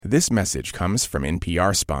This message comes from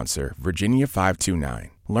NPR sponsor Virginia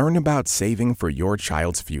 529. Learn about saving for your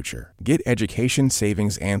child's future. Get education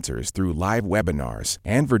savings answers through live webinars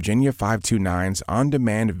and Virginia 529's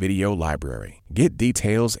on-demand video library. Get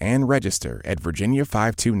details and register at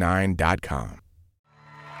virginia529.com.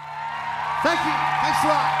 Thank you. Thanks a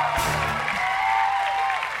lot.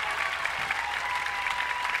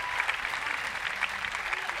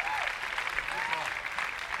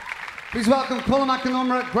 Please welcome Colin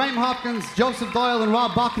McNamara, Graham Hopkins, Joseph Doyle, and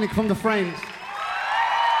Rob Botnick from The Frames.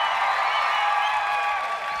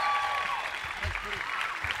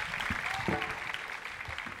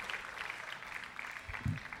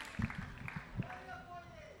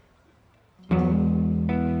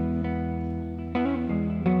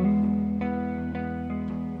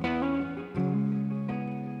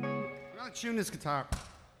 I'm gonna tune this guitar.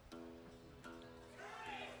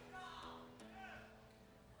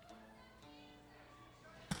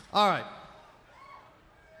 All right.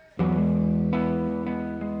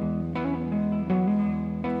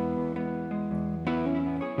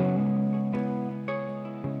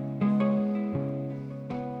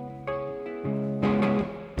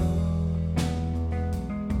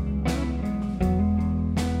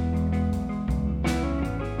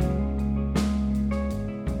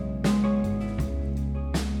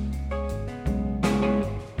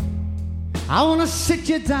 I want to sit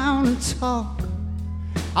you down and talk.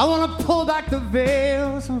 I want to pull back the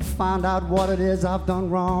veils and find out what it is I've done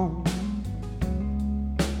wrong.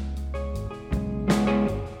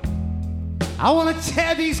 I want to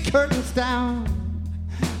tear these curtains down.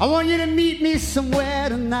 I want you to meet me somewhere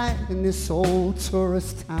tonight in this old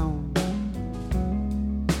tourist town.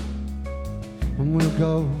 And we'll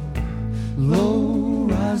go low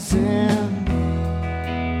rising,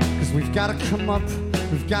 'cause we've got to come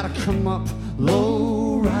up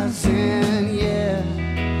low rising, yeah.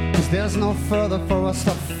 'Cause there's no further for us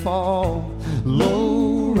to fall.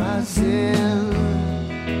 Low rising,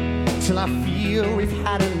 till I feel we've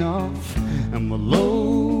had enough. And we're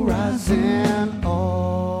low rising,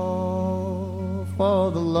 all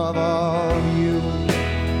for the love of you.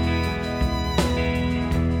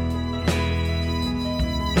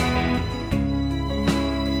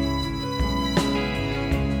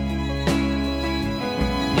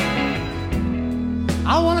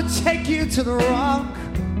 I want to take you to the rock.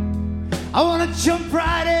 I want to jump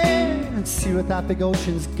right in and see what that big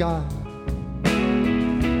ocean's got.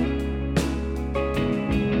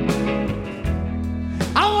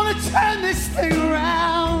 I want to turn this thing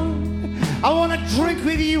around. I want to drink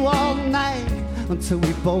with you all night until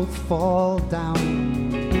we both fall down.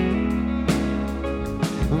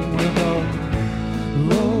 And we'll go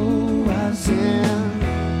low rising,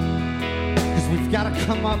 'cause we've got to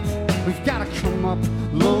come up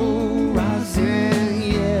low rising,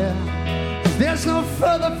 yeah. 'Cause there's no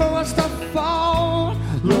further for us to fall.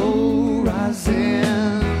 Low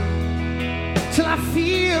rising, till I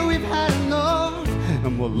feel we've had enough.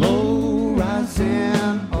 And we're low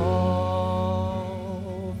rising,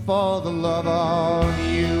 all for the love of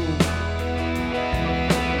you.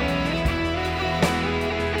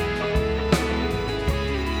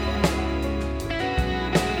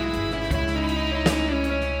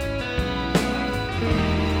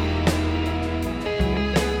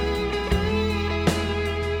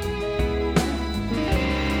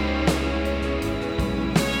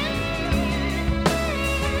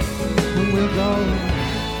 We'll go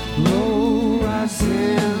low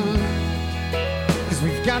rising, 'cause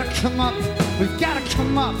we've got to come up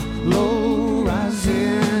low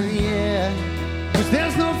rising, yeah. 'Cause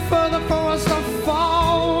there's no further for us to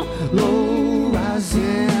fall. Low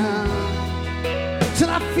rising, till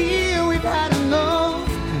I feel we've had enough.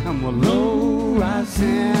 And we're low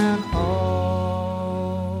rising,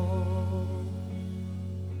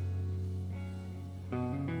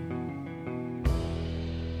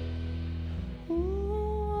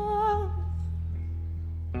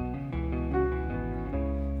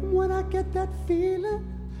 get that feeling,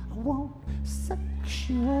 I want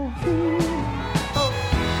sexual healing. Oh.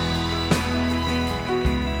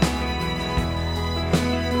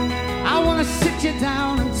 I want to sit you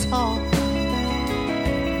down and talk.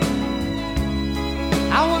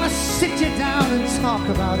 I want to sit you down and talk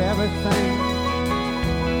about everything.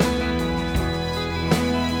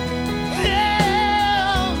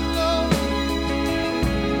 Yeah, Lord.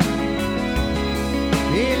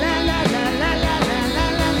 Yeah, la la la la la.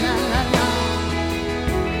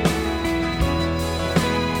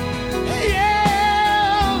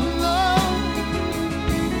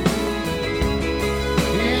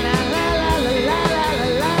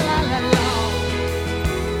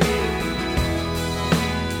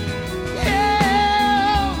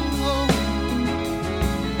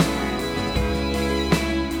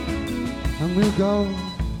 to go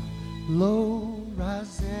low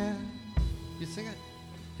rising. You sing it?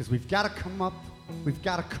 Because we've got to come up,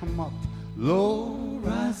 low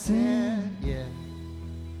rising, yeah.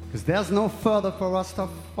 Because there's no further for us to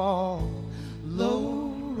fall,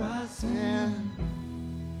 low rising.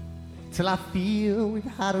 Till I feel we've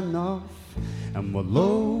had enough and we're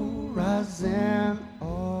low rising.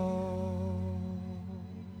 Oh.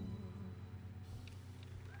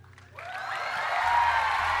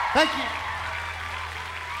 Thank you.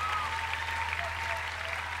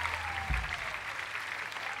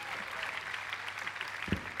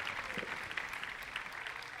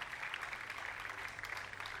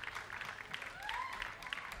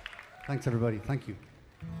 Thanks, everybody. Thank you.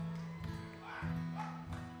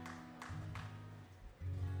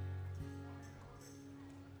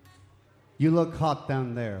 You look hot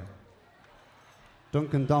down there.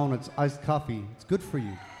 Dunkin' Donuts, iced coffee. It's good for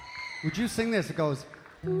you. Would you sing this? It goes...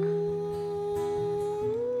 You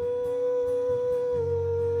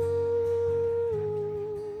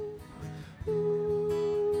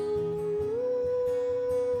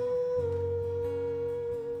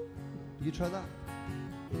try that?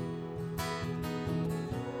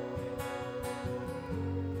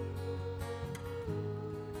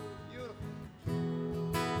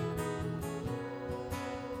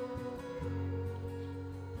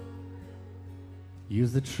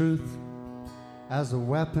 Use the truth as a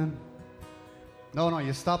weapon. No,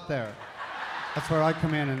 you stop there. That's where I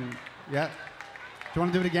come in and, yeah. Do you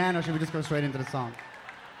want to do it again or should we just go straight into the song?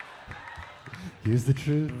 Use the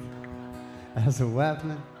truth as a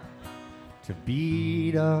weapon to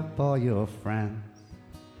beat up all your friends.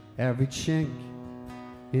 Every chink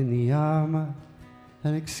in the armor,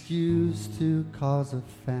 an excuse to cause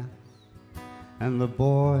offense. And the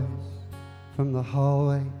boys from the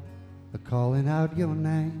hallway are calling out your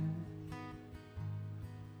name.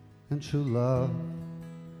 And true love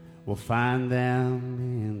will find them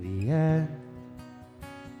in the end.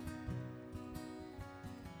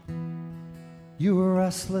 You were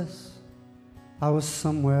restless, I was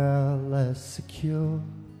somewhere less secure.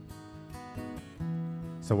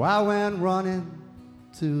 So I went running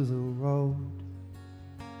to the road.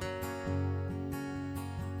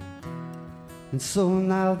 And so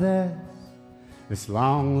now there's this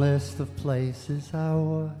long list of places I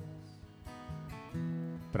was.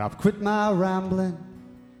 But I've quit my rambling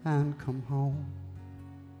and come home.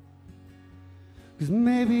 'Cause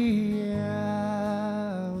maybe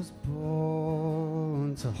I was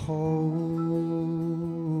born to hold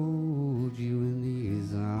you in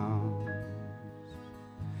these arms.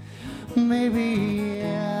 Maybe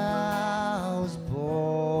I was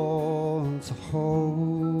born to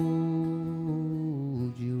hold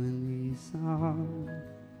you in these arms.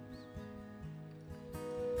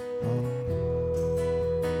 Oh.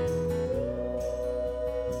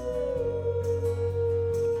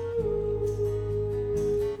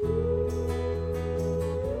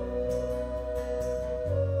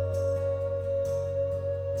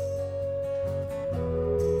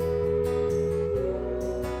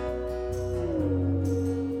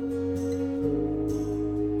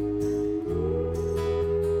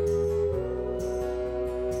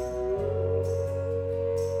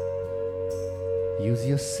 Use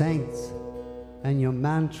your saints and your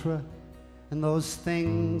mantra and those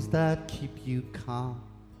things that keep you calm.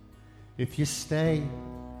 If you stay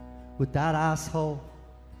with that asshole,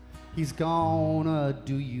 he's gonna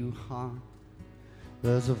do you harm.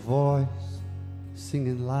 There's a voice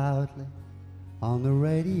singing loudly on the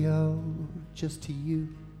radio just to you.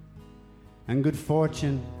 And good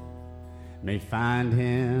fortune may find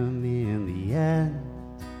him in the end.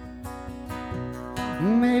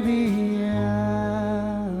 Maybe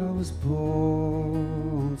I was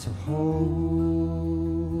born to hold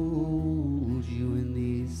you in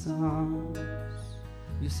these arms.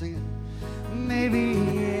 You sing it?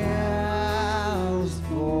 Maybe I was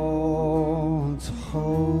born to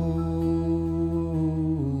hold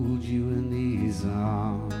you in these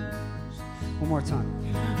arms. One more time.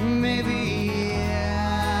 Maybe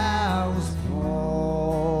I was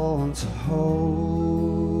born to hold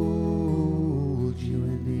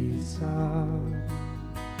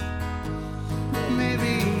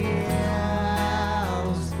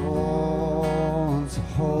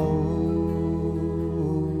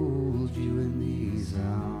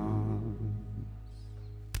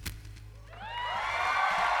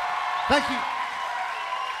Thank you.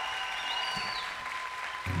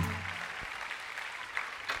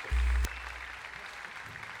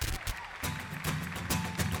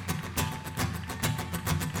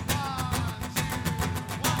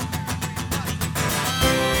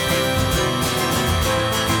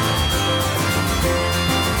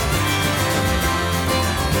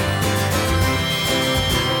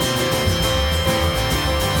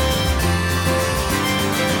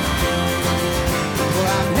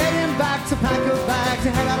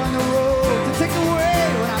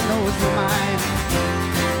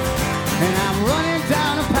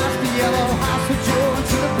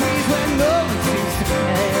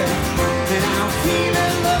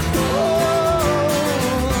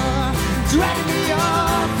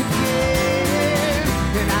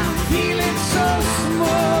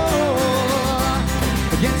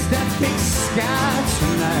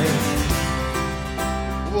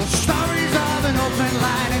 open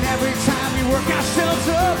line, and every time we work ourselves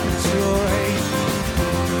up in joy.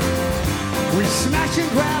 We smash and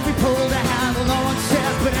grab, we pull the handle, no one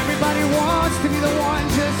says, but everybody wants to be the one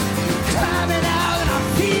just climbing out, and I'm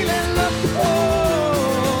feeling the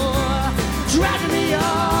pull, dragging me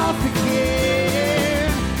off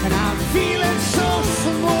again, and I'm feeling so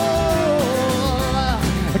small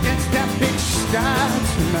against that big sky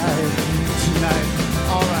tonight,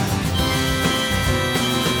 all right.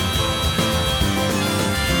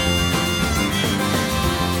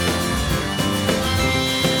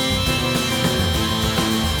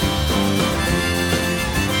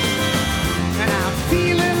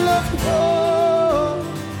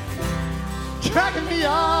 Dragging me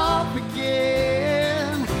up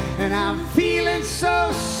again, and I'm feeling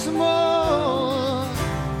so small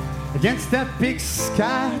against that big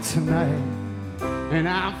sky tonight, and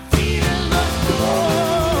I'm feeling the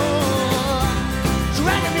pull,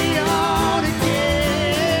 dragging me on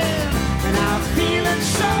again, and I'm feeling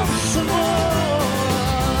so small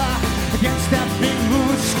against that big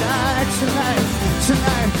moon sky tonight,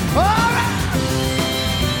 all right.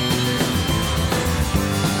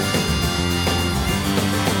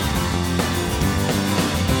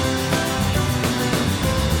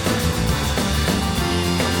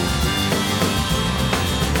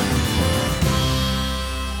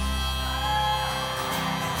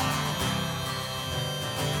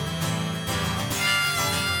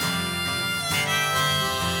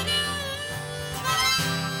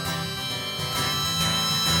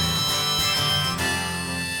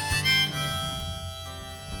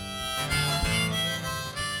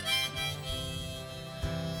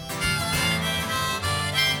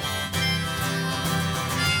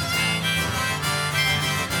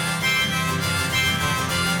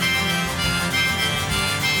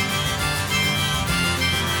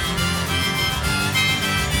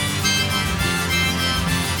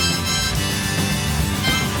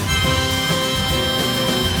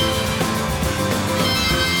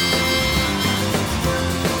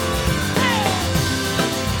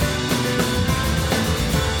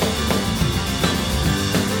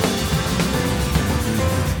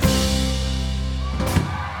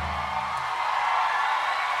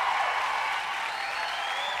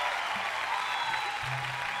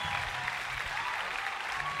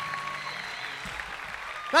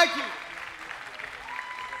 Thank you.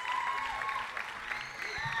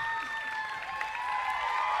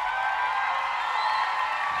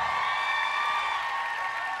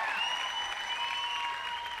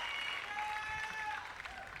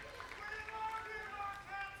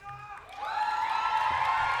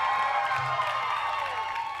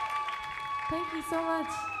 Thank you so much.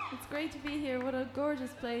 It's great to be here. What a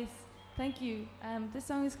gorgeous place. Thank you. This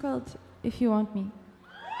song is called If You Want Me.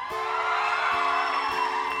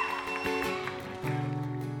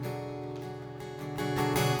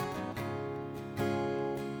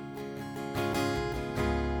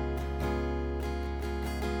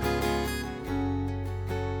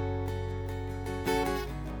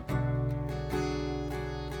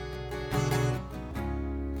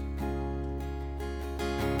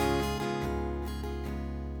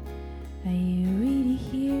 Are you really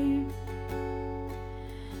here?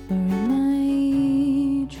 Or am I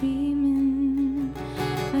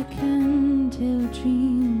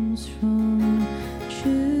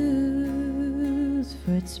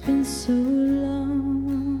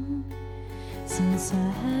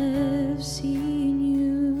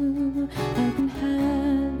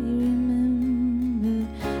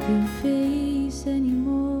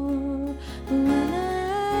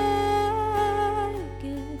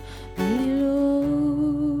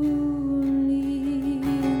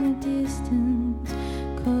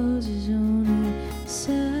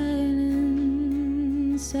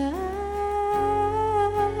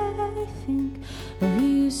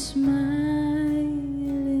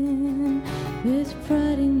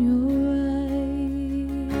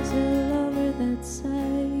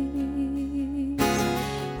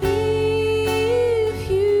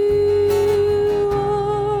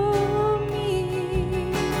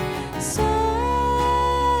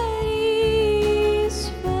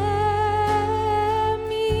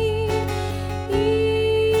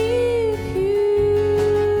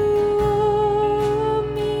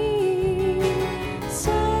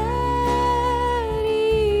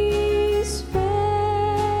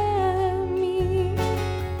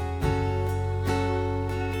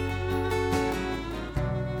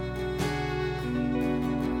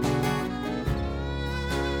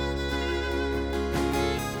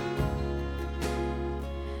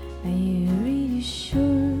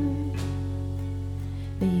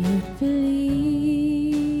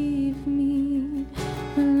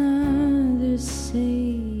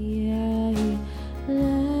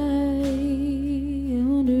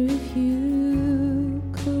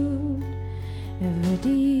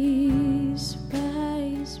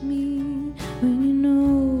when you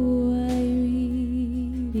know I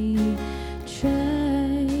really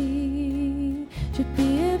try to be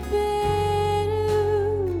a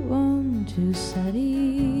better one to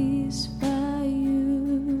satisfy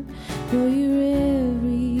you, for you're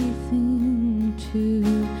everything to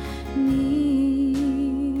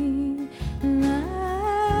me, and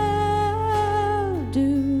I'll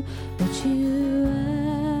do what you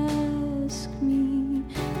ask me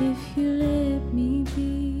if you let me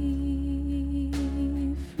be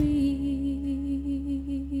free.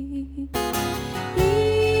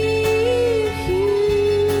 If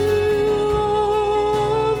you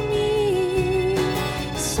want me,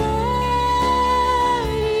 satisfy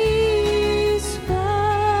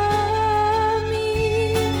me.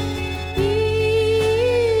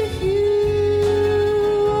 If you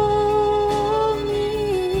want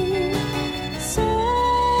me, satisfy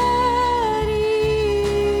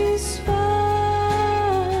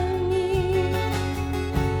me.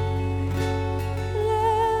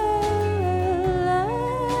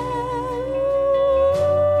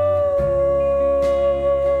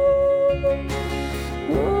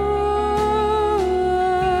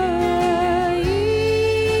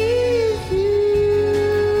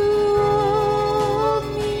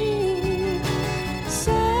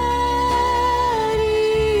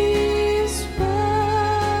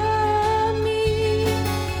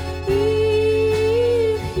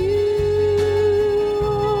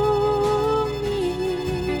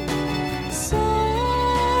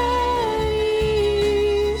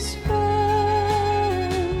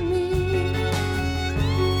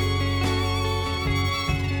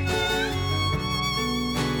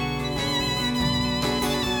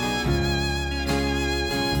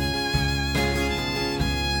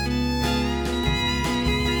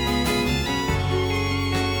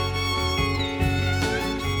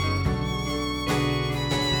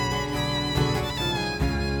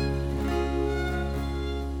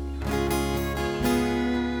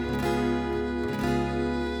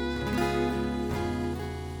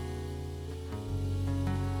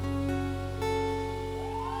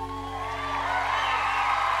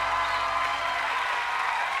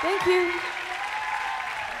 Thank you.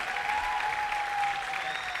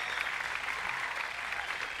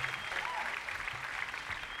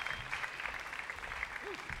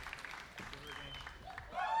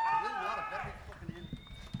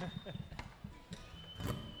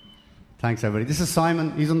 Thanks, everybody. This is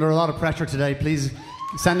Simon. He's under a lot of pressure today. Please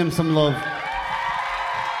send him some love.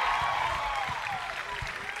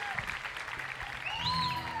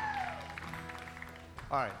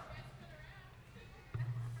 All right.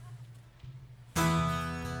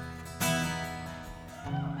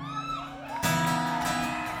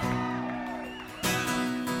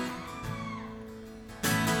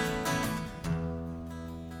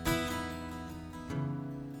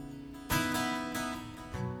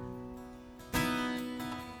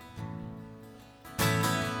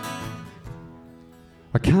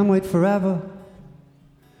 I can't wait forever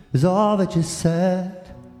is all that you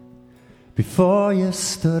said before you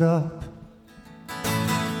stood up.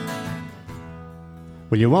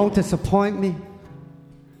 Well, you won't disappoint me.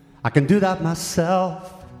 I can do that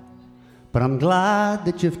myself. But I'm glad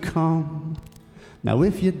that you've come. Now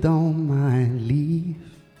if you don't mind,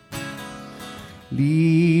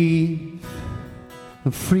 leave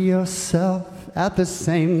and free yourself at the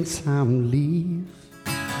same time.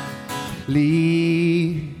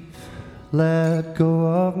 Leave, let go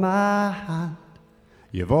of my hand.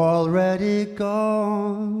 You've already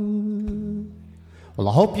gone. Well,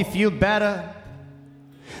 I hope you feel better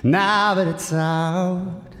now that it's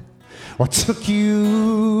out. What took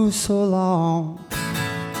you so long?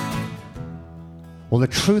 Well, the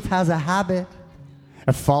truth has a habit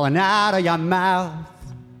of falling out of your mouth.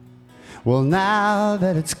 Well, now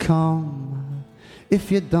that it's come,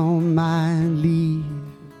 if you don't mind, leave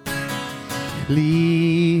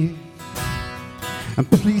and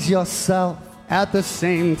please yourself at the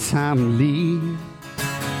same time. Leave,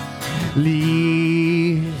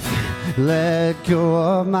 let go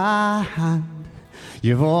of my hand.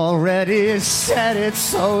 You've already said it,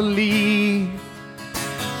 so leave,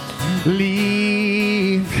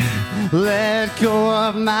 let go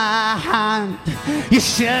of my hand. You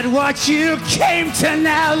said what you came to,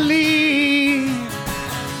 now leave.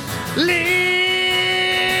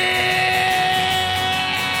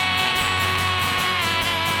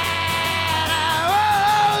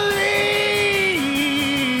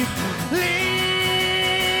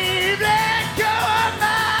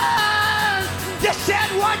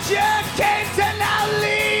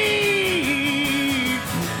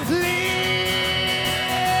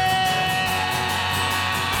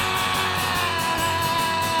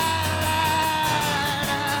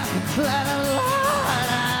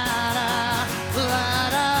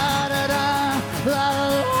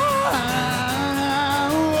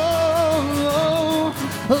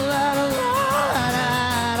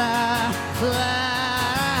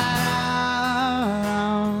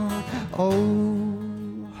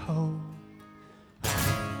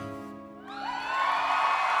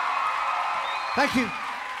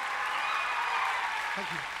 Thank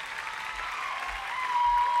you.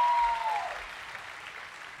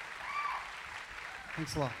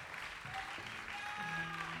 Thanks a lot.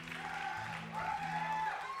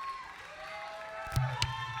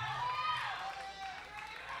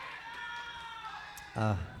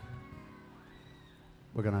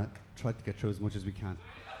 We're gonna try to get through as much as we can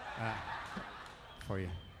for you.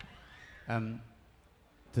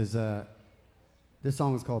 There's this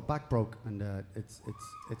song is called Back Broke, and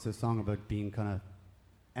it's a song about being kind of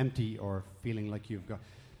empty or feeling like you've got.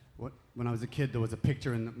 When I was a kid, there was a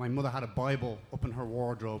picture, and my mother had a Bible up in her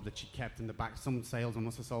wardrobe that she kept in the back. Some salesman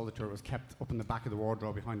must have sold it to her. It was kept up in the back of the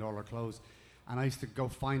wardrobe behind all her clothes, and I used to go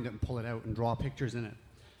find it and pull it out and draw pictures in it,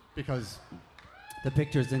 because the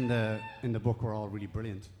pictures in the book were all really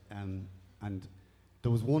brilliant. And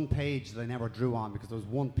there was one page that I never drew on because there was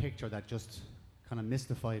one picture that just kind of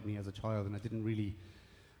mystified me as a child, and I didn't really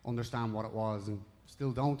understand what it was, and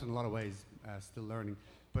still don't in a lot of ways, still learning.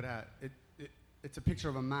 But it's a picture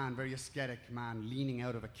of a man, very ascetic man, leaning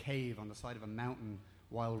out of a cave on the side of a mountain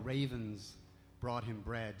while ravens brought him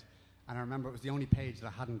bread. And I remember it was the only page that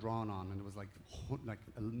I hadn't drawn on, and it was like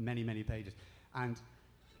many, many pages. And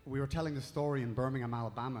we were telling the story in Birmingham,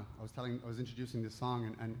 Alabama. I was introducing this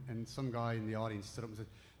song, and some guy in the audience stood up and said,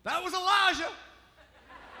 "That was Elijah!"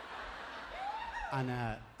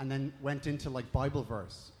 and then went into like Bible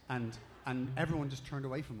verse, and everyone just turned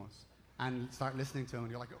away from us and started listening to him,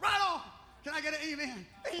 and you're like, "Right on! Can I get an amen?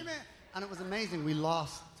 Amen!" And it was amazing. We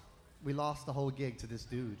lost the whole gig to this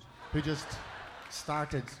dude who just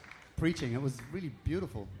started preaching. It was really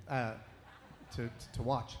beautiful to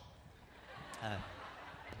watch.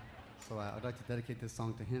 So I'd like to dedicate this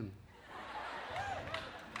song to him.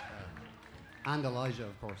 And Elijah,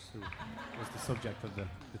 of course, who was the subject of the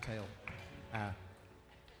tale.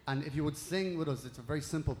 And if you would sing with us, it's a very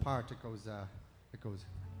simple part. It goes, let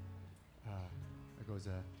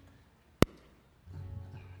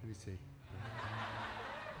me see.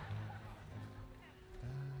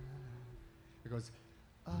 It goes,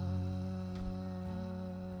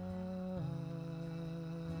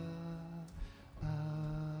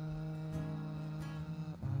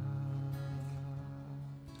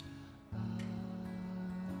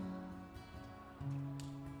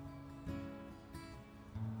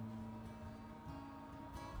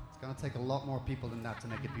 It's going to take a lot more people than that to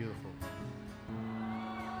make it beautiful.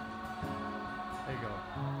 There you go.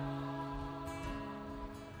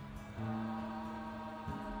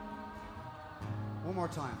 One more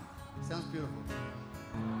time. Sounds beautiful.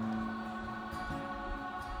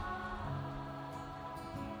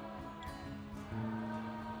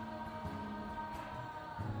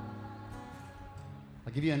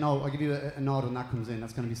 I'll give you a nod. I'll give you a nod when that comes in.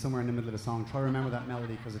 That's going to be somewhere in the middle of the song. Try to remember that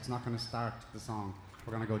melody because it's not going to start the song.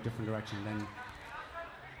 We're going to go a different direction. Then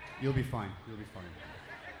you'll be fine. You'll be fine.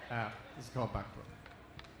 This is called Back Broke.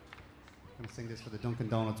 I'm going to sing this for the Dunkin'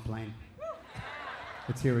 Donuts plane.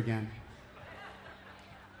 It's here again.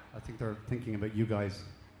 I think they're thinking about you guys.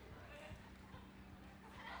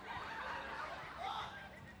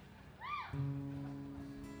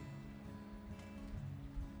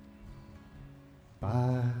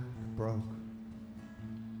 Back broke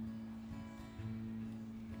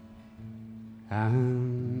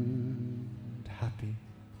and happy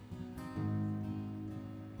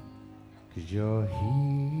 'cause you're here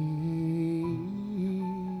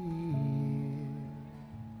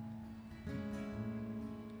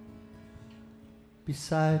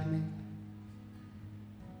beside me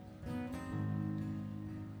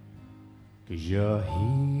 'cause you're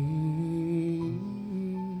here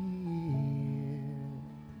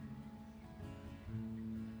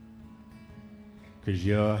 'cause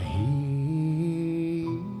you're here.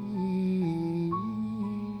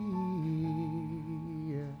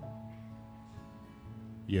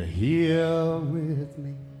 You're here with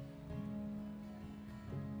me.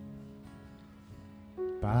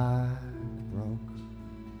 Back broke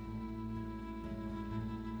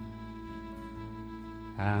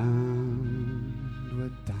and we're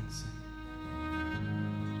dancing,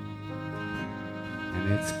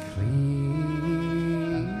 and it's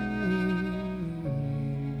clean.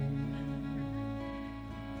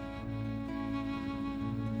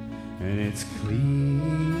 And it's clean.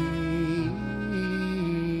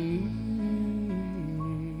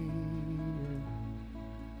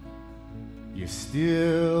 You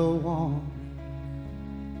still want me.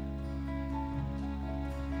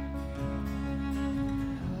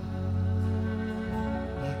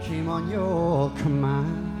 I came on your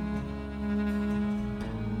command.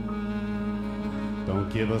 Don't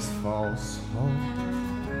give us false hope.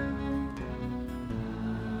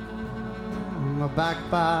 I back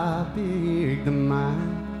by big the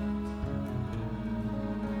mine.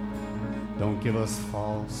 Don't give us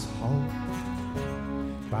false hope.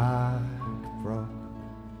 Back broke.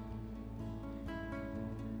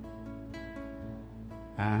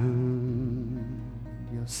 And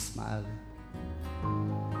you're smiling.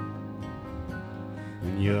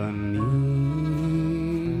 And you're near.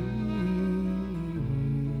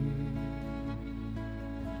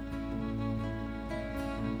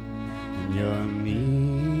 And you're near.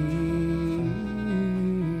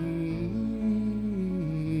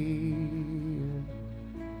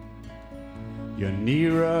 You're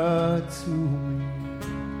nearer to me.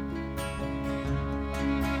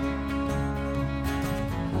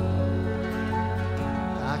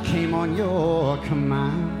 I came on your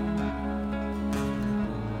command.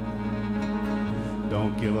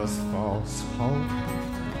 Don't give us false hope.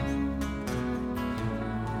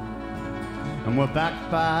 And we're back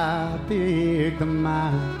by big the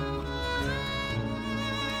mine.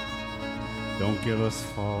 Don't give us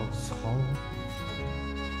false hope.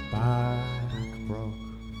 Back broke.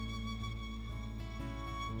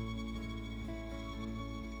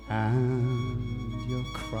 And you're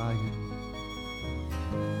crying.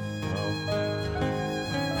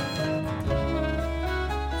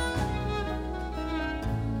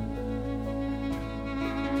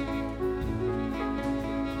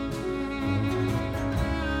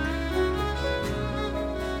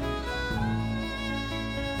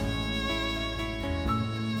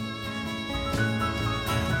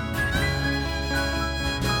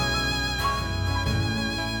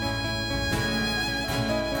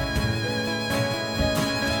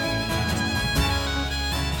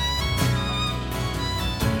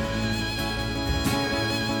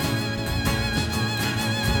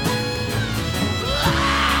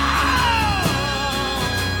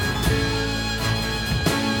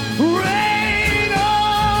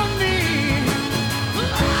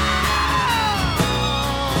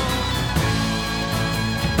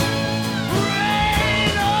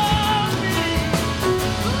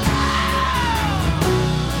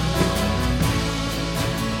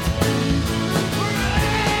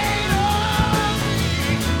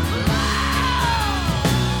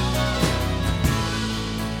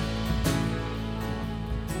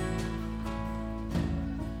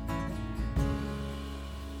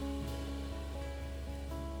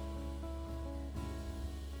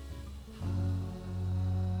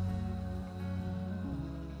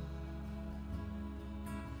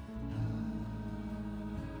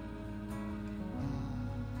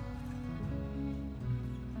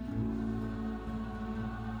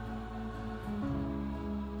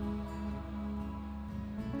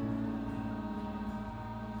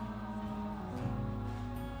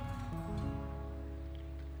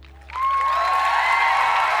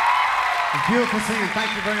 Beautiful singing.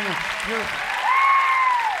 Thank you very much. Beautiful.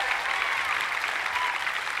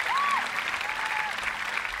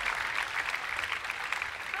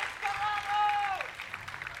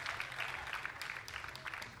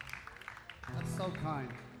 That's so kind.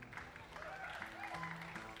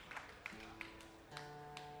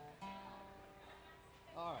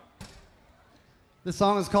 All right. This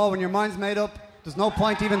song is called When Your Mind's Made Up. There's no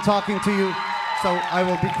point even talking to you, so I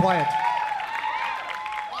will be quiet.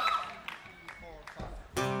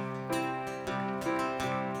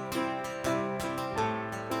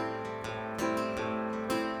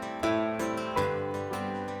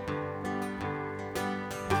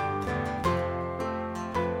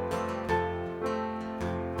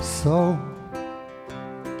 So,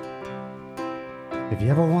 if you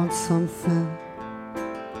ever want something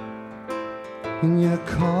and you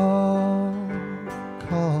call,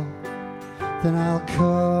 then I'll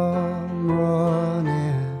come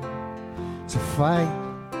running to fight,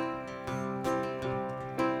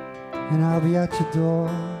 and I'll be at your door,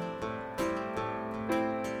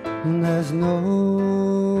 and there's no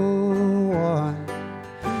one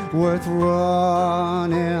worth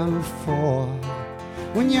running for.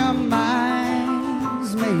 When your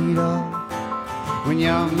mind's made up, when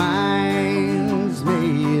your mind's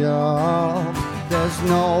made up, there's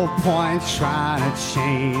no point trying to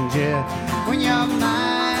change it. When your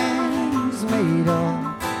mind's made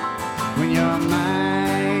up, when your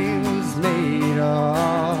mind's made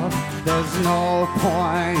up, there's no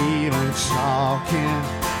point even talking.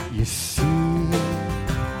 You see,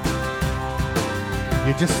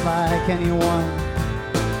 you're just like anyone.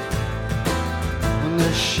 When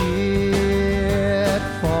the shit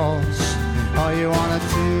falls, all you wanna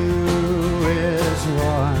do is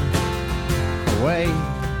run away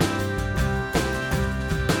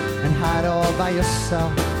and hide all by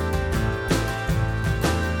yourself.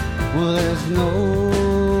 Well, there's no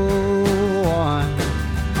one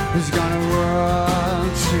who's gonna run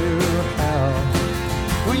to hell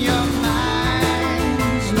when your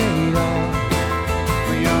mind's made up.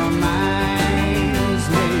 When your mind's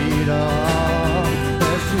made up,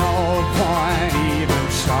 there's no point even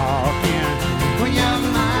talking. When your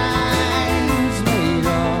mind's made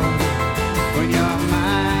up, when your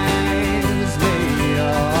mind's made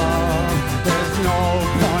up, there's no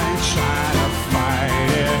point trying to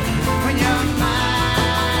fight it. When your mind,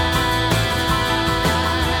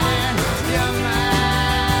 your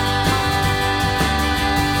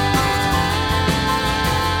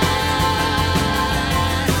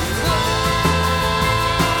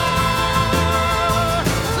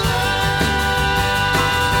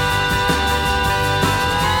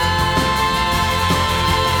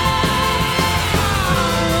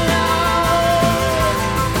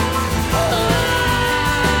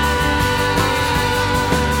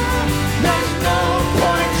there's no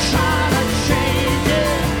point trying to change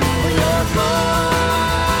it. When you're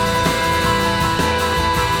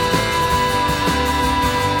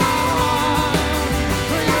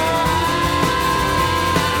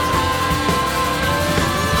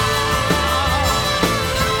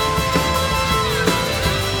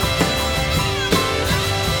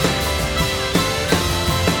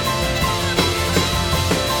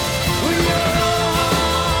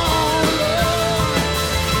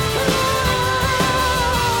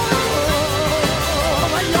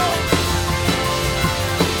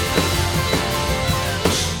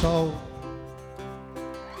So,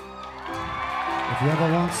 if you ever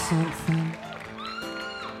want something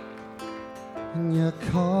and you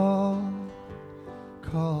call,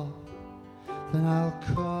 then I'll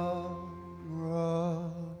come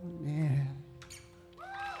running.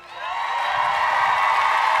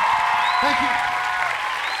 Thank you.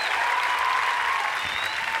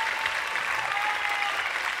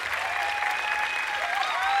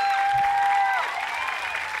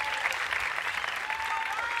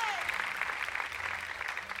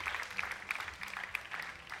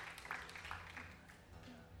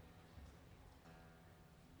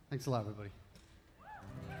 Thanks a lot, everybody.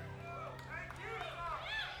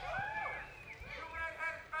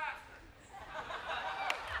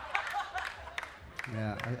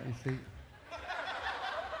 Yeah, I see.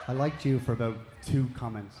 I liked you for about 2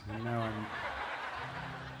 comments, and now I'm.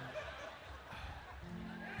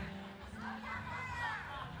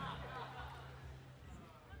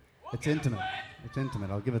 It's intimate. It's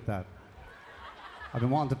intimate. I'll give it that. I've been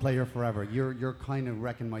wanting to play here forever. You're kind of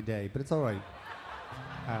wrecking my day, but it's all right.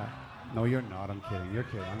 No, you're not. I'm kidding. You're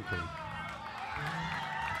kidding. I'm kidding.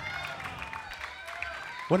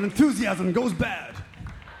 When enthusiasm goes bad.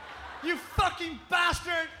 You fucking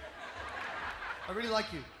bastard! I really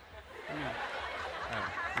like you.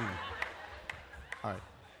 All right.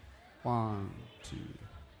 1, 2,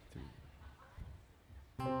 3.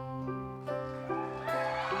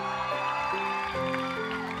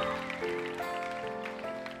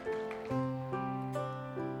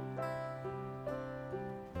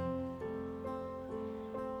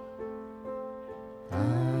 I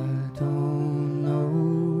don't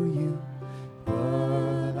know you,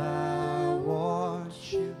 but I want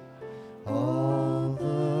you all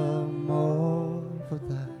the more for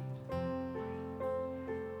that.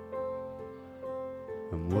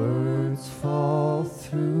 And words fall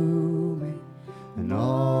through me and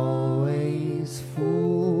always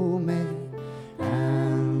fool me,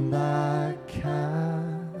 and I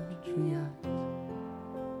can't react.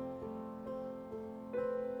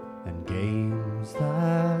 And games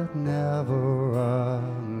that never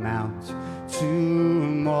amount to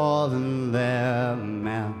more than their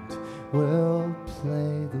amount will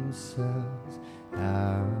play themselves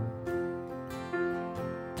out.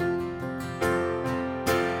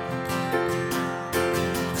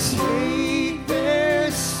 Take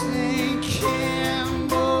this sinking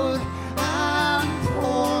boat and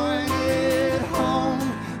point it home.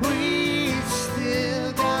 We've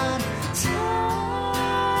still got time.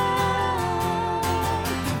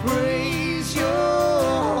 Raise your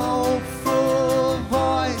hopeful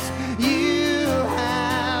voice. You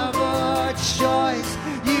have a choice.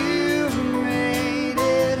 You've made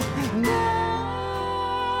it now.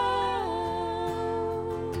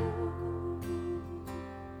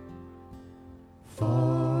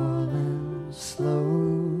 Falling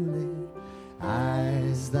slowly,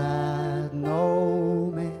 eyes that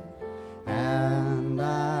know me, and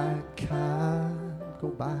I can't go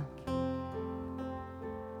back.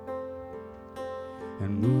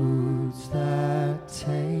 And moods that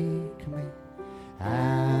take me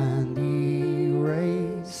and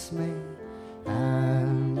erase me,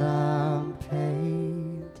 and I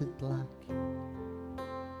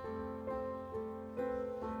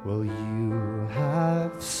Well, you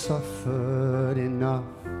have suffered enough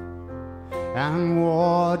and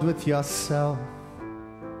warred with yourself.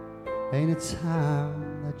 Ain't it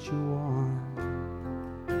time that you won?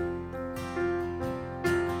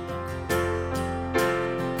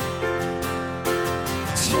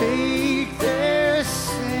 Take this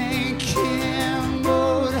sinking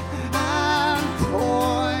boat and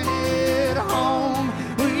point it home.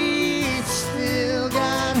 We've still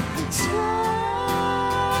got time.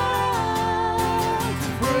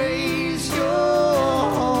 Raise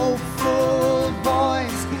your hopeful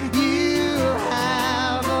voice. You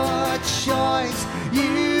have a choice.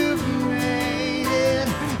 You've made it.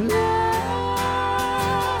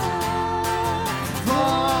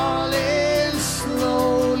 Falling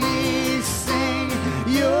slowly, sing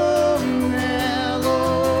your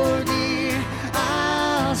melody.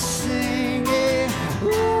 I'll sing it.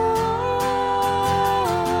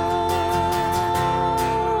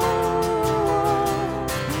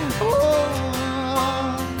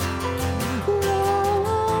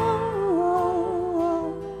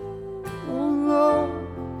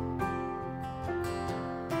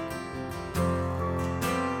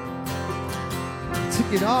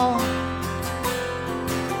 Took it all.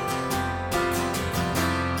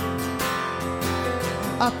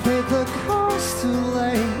 I paid the cost too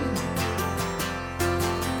late.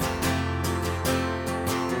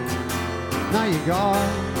 Now you're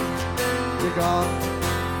gone. You're gone.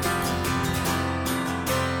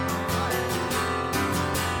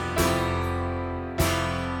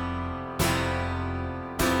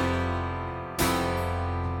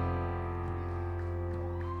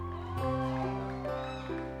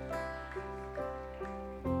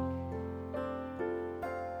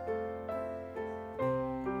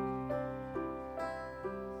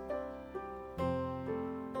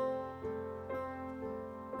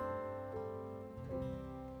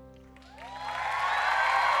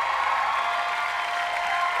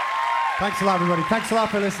 Thanks a lot, everybody. Thanks a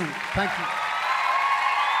lot for listening. Thank you.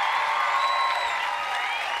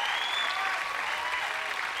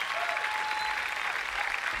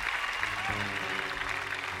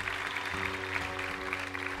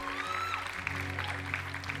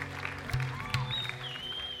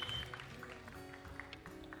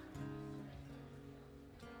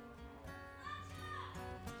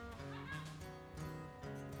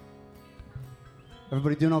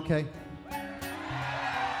 Everybody doing okay?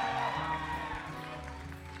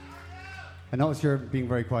 I notice you're being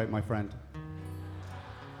very quiet, my friend.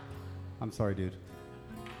 I'm sorry, dude.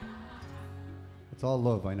 It's all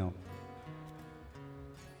love, I know.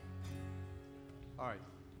 All right.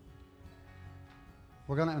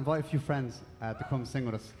 We're going to invite a few friends to come sing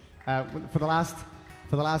with us. For the last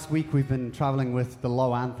week, we've been traveling with the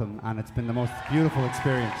Low Anthem, and it's been the most beautiful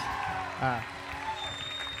experience.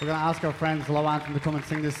 We're going to ask our friends, the Low Anthem, to come and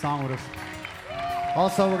sing this song with us.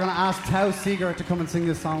 Also, we're going to ask Tao Seeger to come and sing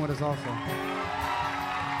this song with us also.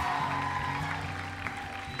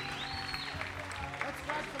 Let's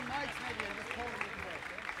grab some mics maybe and just pull them in there.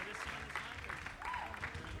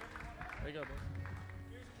 There you go, boys.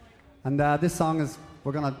 And this song is,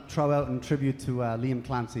 we're going to throw out in tribute to Liam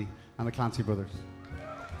Clancy and the Clancy brothers.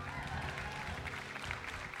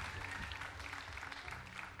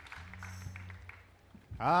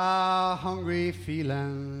 A hungry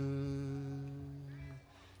feeling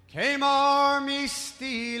came o'er me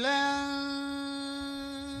stealing,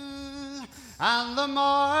 and the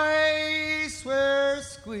mice were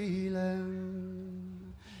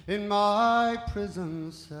squealing in my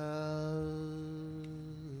prison cell,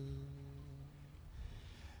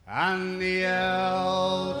 and the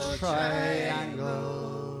L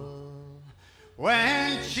triangle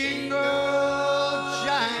went jingle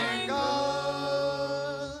jangle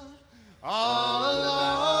all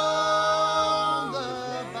along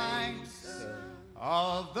the banks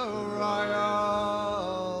of the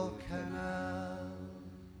Royal Canal.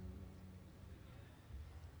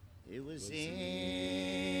 It was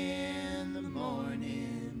in the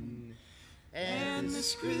morning, and the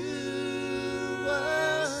screw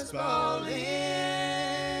was falling.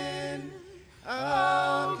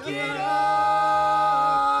 Oh, get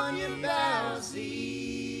on your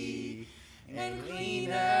bowsy and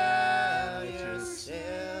clean out yourself,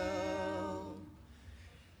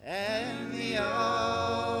 and the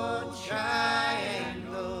old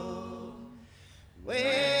triangle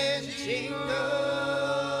went jingle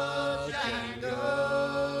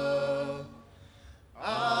jangle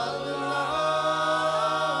all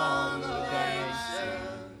along the banks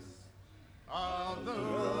of the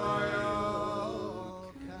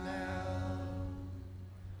Royal Canal.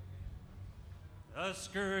 The The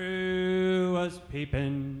screw was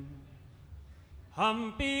peeping,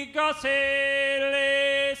 Humpy Gussie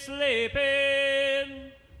lay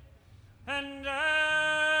sleeping, and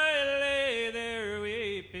I lay there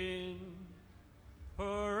weeping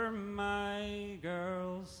for my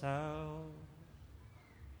girl Sal.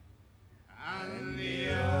 And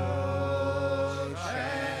the old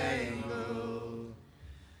triangle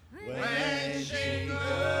went jingle,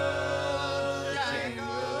 jangle,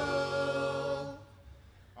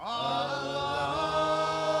 all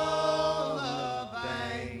along the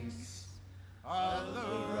banks of the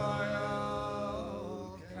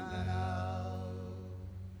Royal Canal.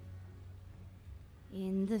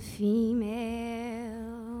 In the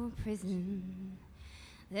female prison,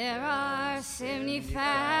 there are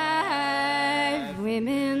 75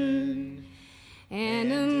 women,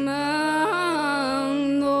 and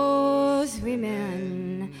among those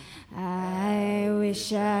women, I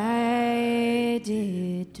wish I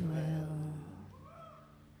did dwell.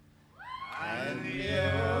 And the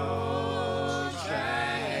old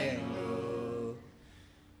triangle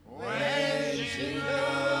went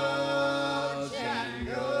jingle,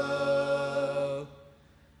 jangle,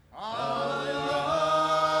 all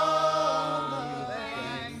along the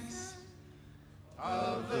banks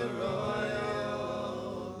of the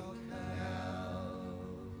Royal Canal.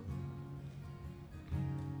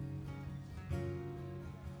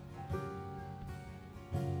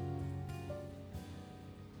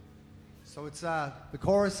 So it's the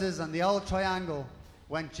choruses and the old triangle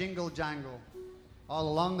went jingle jangle all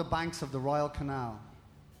along the banks of the Royal Canal.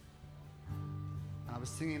 And I was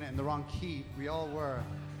singing it in the wrong key. We all were.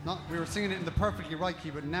 We were singing it in the perfectly right key,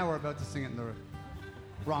 but now we're about to sing it in the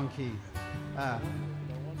wrong key.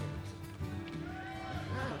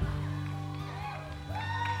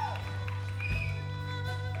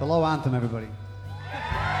 The low anthem, everybody.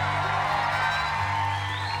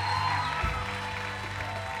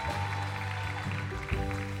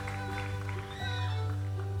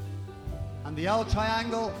 And the old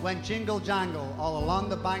triangle went jingle jangle all along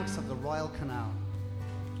the banks of the Royal Canal.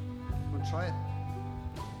 Want to try it?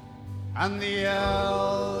 And the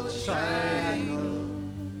old triangle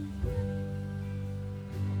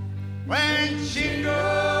Went jingle,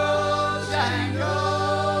 jangle,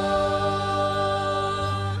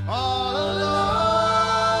 all along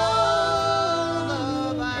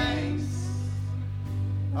the banks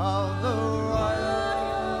of the Royal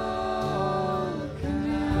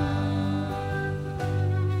Canal.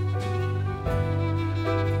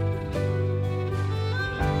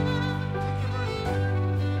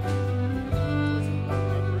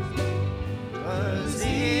 Was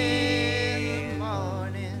in the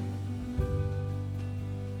morning,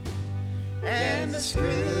 and the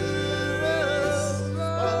squirrels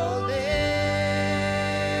rolled in.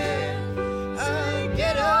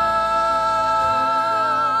 Get off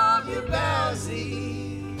your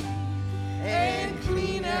bowsy and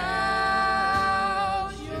clean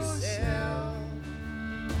out yourself.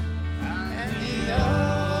 And the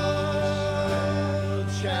old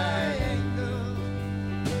triangle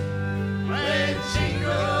went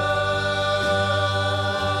jingle,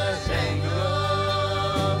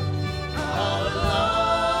 jangle, all along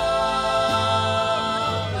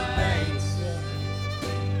the banks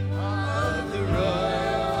of the Royal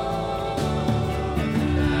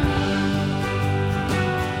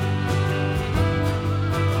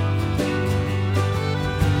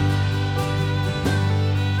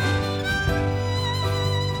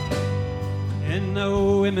In the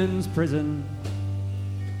women's prison,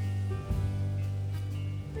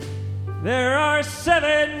 there are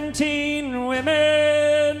 17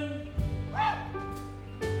 women,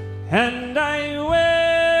 and I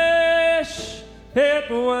wish it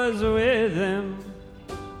was with them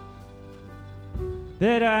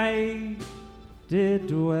that I did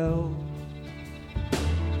dwell.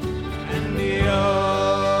 And the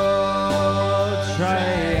old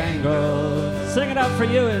triangle, sing it out for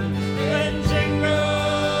you and jingle,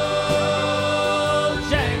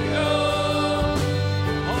 jangle,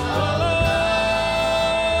 all along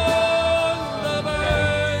the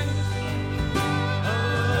banks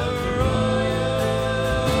of the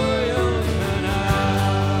Royal Canal.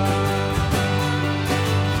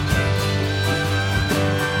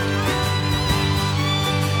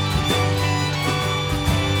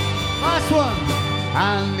 Last one.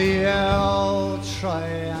 And the old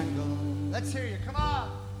triangle. Let's hear you. Come on.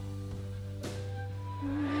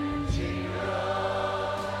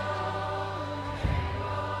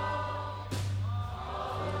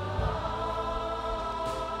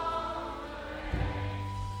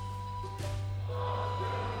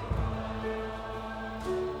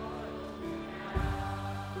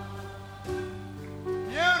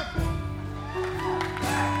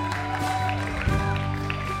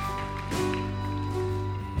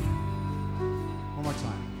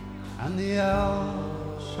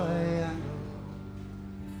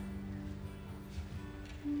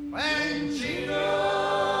 when jingle,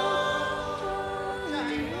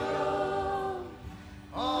 jangle,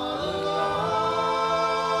 all along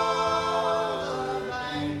the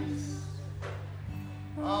banks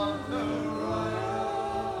of the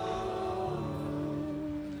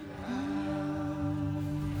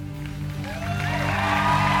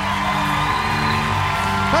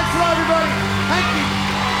Thanks a lot, everybody. Thank you.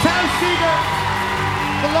 Tao Seeger,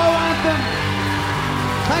 the Low Anthem.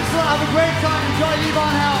 Thanks a lot. Have a great time. Enjoy Leave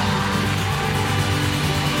on Hell.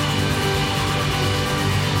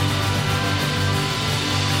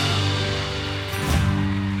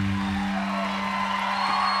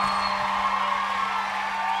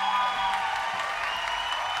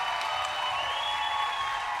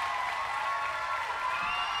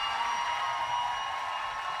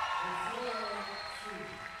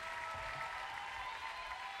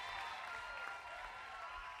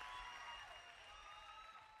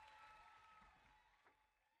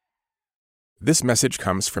 This message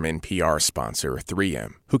comes from NPR sponsor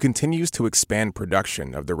 3M, who continues to expand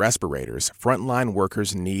production of the respirators frontline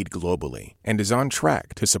workers need globally and is on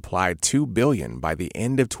track to supply 2 billion by the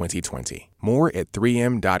end of 2020. More at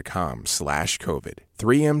 3m.com/COVID.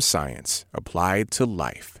 3M Science, applied to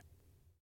life.